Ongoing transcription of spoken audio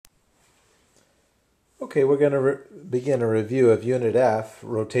Okay, we're going to begin a review of Unit F,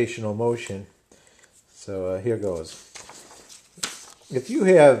 Rotational Motion. So here goes. If you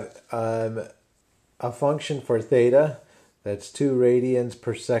have a function for theta that's 2 radians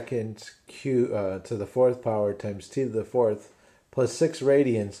per second to the fourth power times t to the fourth plus 6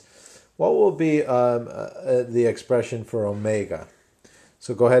 radians, what will be the expression for omega?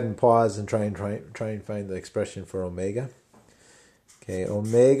 So go ahead and pause and try and find the expression for omega. Okay,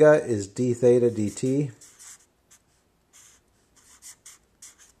 omega is d theta dt.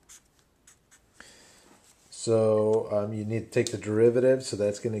 So you need to take the derivative, so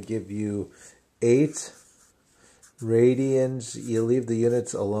that's going to give you 8 radians. You leave the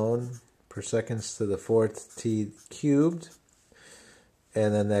units alone, per seconds to the fourth t cubed,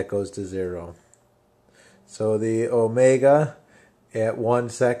 and then that goes to 0. So the omega at 1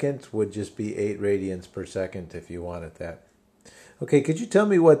 second would just be 8 radians per second if you wanted that. Okay, could you tell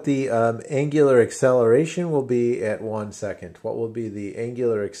me what the angular acceleration will be at 1 second? What will be the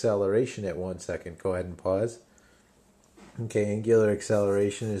angular acceleration at 1 second? Go ahead and pause. Okay, angular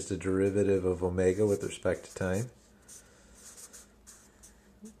acceleration is the derivative of omega with respect to time.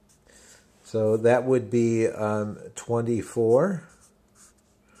 So that would be 24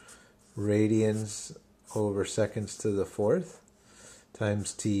 radians over seconds to the fourth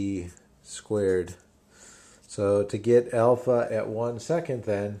times t squared. So to get alpha at 1 second,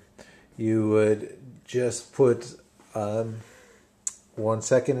 then you would just put 1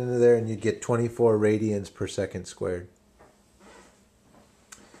 second into there and you'd get 24 radians per second squared.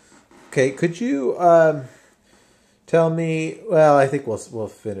 Okay, could you tell me, well, I think we'll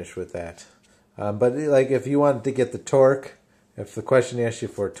finish with that. But like if you wanted to get the torque, if the question asked you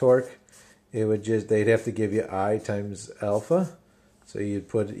for torque, it would they'd have to give you I times alpha. So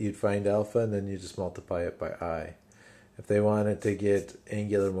you'd find alpha and then you just multiply it by I. If they wanted to get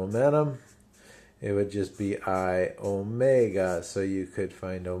angular momentum, it would just be I omega. So you could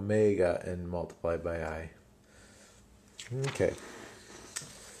find omega and multiply by I. Okay.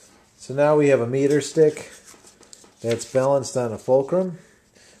 So now we have a meter stick that's balanced on a fulcrum,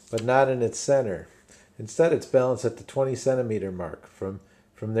 but not in its center. Instead, it's balanced at the 20 centimeter mark. From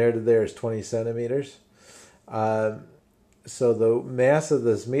there to there is 20 centimeters. So the mass of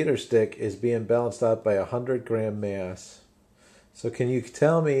this meter stick is being balanced out by 100-gram mass. So can you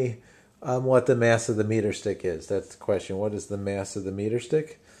tell me what the mass of the meter stick is? That's the question. What is the mass of the meter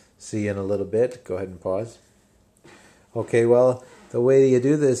stick? See you in a little bit. Go ahead and pause. Okay, well, the way you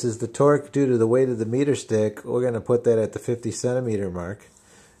do this is the torque due to the weight of the meter stick. We're going to put that at the 50 centimeter mark,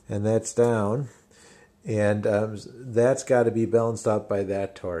 and that's down. And that's got to be balanced out by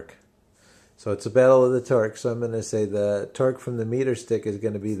that torque. So it's a battle of the torque. So I'm going to say the torque from the meter stick is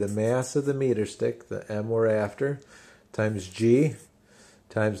going to be the mass of the meter stick, the m we're after, times g,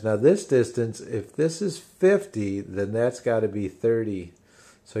 times, now this distance, if this is 50, then that's got to be 30.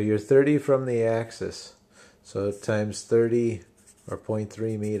 So you're 30 from the axis. So times 30, or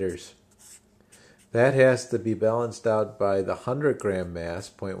 0.3 meters. That has to be balanced out by the 100-gram mass,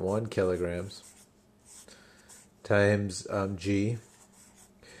 0.1 kilograms, times g,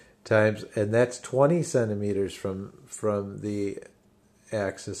 times, and that's 20 centimeters from the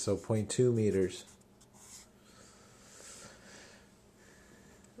axis, so 0.2 meters.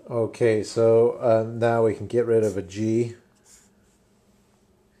 Okay, so now we can get rid of a g,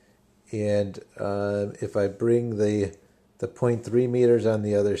 and if I bring the 0.3 meters on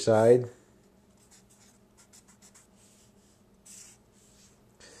the other side,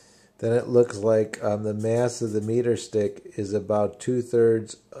 then it looks like the mass of the meter stick is about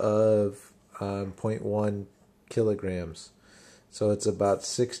 2/3 of 0.1 kilograms. So it's about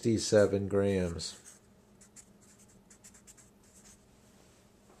 67 grams.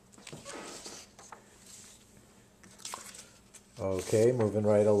 Okay, moving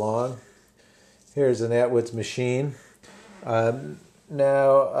right along. Here's an Atwood's machine. Let's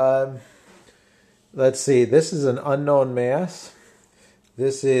see, this is an unknown mass.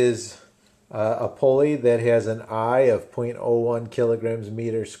 This is a pulley that has an I of 0.01 kilograms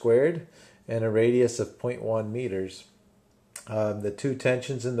meter squared and a radius of 0.1 meters. The two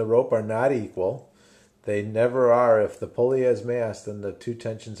tensions in the rope are not equal. They never are. If the pulley has mass, then the two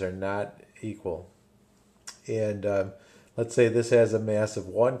tensions are not equal. And let's say this has a mass of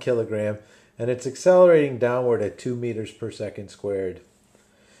 1 kilogram and it's accelerating downward at 2 meters per second squared.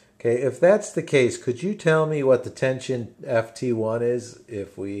 Okay, if that's the case, could you tell me what the tension Ft1 is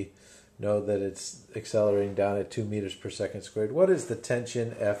if we know that it's accelerating down at 2 meters per second squared? What is the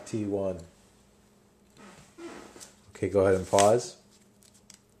tension Ft1? Okay, go ahead and pause.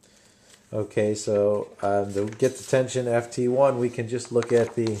 Okay, so to get the tension Ft1, we can just look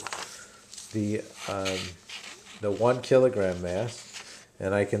at the the 1 kilogram mass,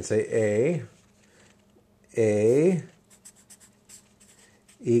 and I can say A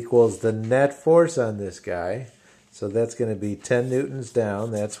equals the net force on this guy. So that's going to be 10 newtons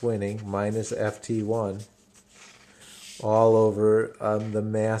down, that's winning, minus Ft1, all over the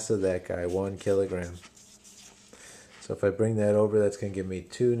mass of that guy, 1 kilogram. So if I bring that over, that's going to give me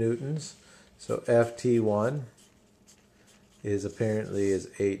 2 newtons. So Ft1 is apparently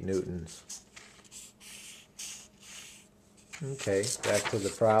 8 newtons. Okay, back to the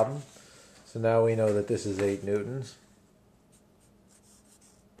problem. So now we know that this is 8 newtons.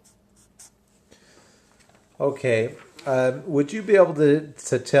 Okay, would you be able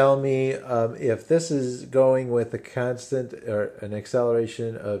to tell me if this is going with a constant or an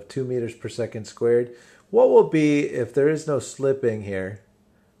acceleration of 2 meters per second squared, what will be, if there is no slipping here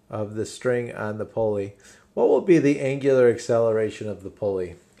of the string on the pulley, what will be the angular acceleration of the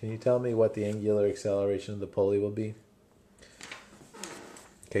pulley? Can you tell me what the angular acceleration of the pulley will be?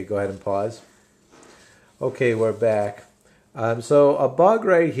 Okay, go ahead and pause. Okay, we're back. So a bug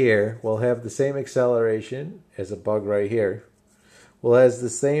right here will have the same acceleration as a bug right here. Well, it has the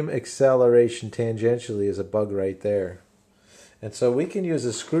same acceleration tangentially as a bug right there. And so we can use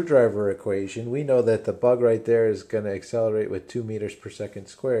a screwdriver equation. We know that the bug right there is going to accelerate with 2 meters per second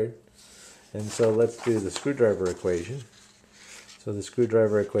squared. And so let's do the screwdriver equation. So the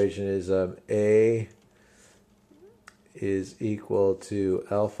screwdriver equation is A is equal to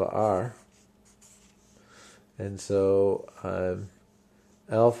alpha R. And so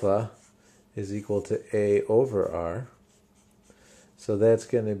alpha is equal to A over R. So that's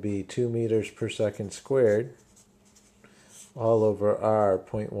going to be 2 meters per second squared all over R,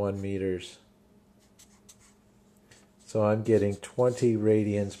 0.1 meters. So I'm getting 20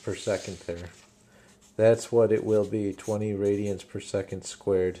 radians per second there. That's what it will be, 20 radians per second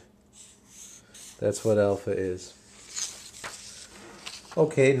squared. That's what alpha is.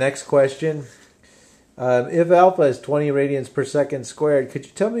 Okay, next question. If alpha is 20 radians per second squared, could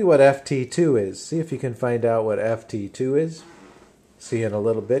you tell me what Ft2 is? See if you can find out what Ft2 is. See you in a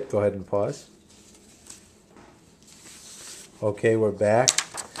little bit. Go ahead and pause. Okay, we're back.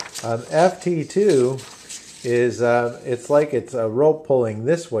 Ft2 is, it's like it's a rope pulling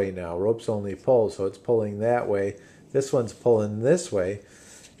this way now. Rope's only pull, so it's pulling that way. This one's pulling this way.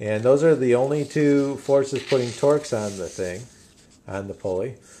 And those are the only two forces putting torques on the thing, on the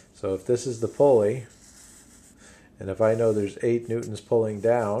pulley. So if this is the pulley, and if I know there's 8 newtons pulling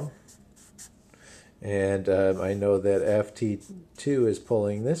down, and I know that Ft2 is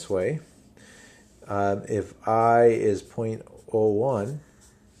pulling this way, if I is 0.01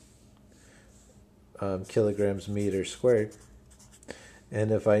 kilograms meters squared,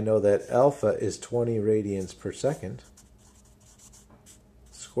 and if I know that alpha is 20 radians per second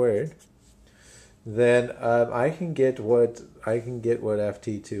squared, then I can get what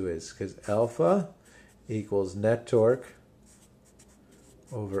Ft2 is, because alpha equals net torque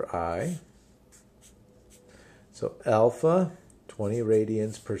over I. So alpha, 20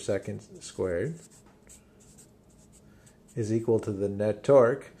 radians per second squared, is equal to the net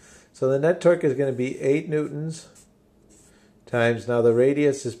torque. So the net torque is going to be 8 newtons times, now the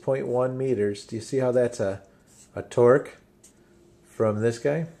radius is 0.1 meters. Do you see how that's a torque from this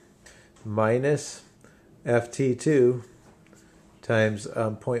guy? Minus Ft2 times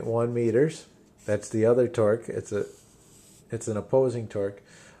 0.1 meters. That's the other torque. It's an opposing torque,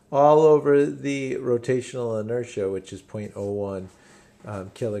 all over the rotational inertia, which is 0.01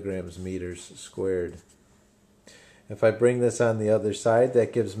 kilograms meters squared. If I bring this on the other side,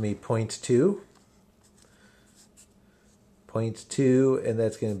 that gives me 0.2. 0.2, and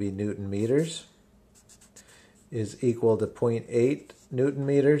that's going to be Newton meters, is equal to 0.8 Newton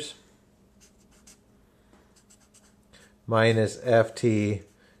meters minus Ft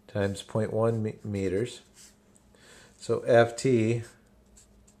times 0.1 meters. So Ft2,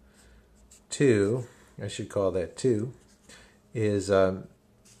 I should call that 2, is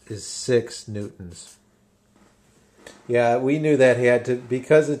 6 newtons. Yeah, we knew that had to,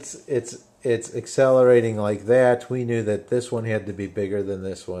 because it's accelerating like that, we knew that this one had to be bigger than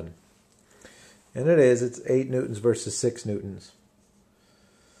this one. And it is, it's 8 newtons versus 6 newtons.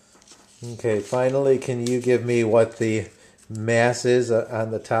 Okay, finally, can you give me what the mass is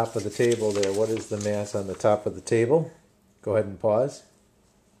on the top of the table there? What is the mass on the top of the table? Go ahead and pause.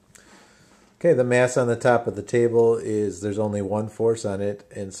 Okay, the mass on the top of the table is, there's only one force on it,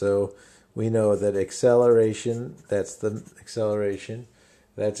 and so we know that acceleration, that's the acceleration,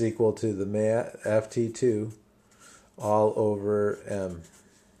 that's equal to the Ft2 all over m.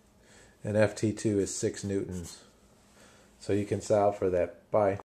 And Ft2 is 6 newtons. So you can solve for that. Bye.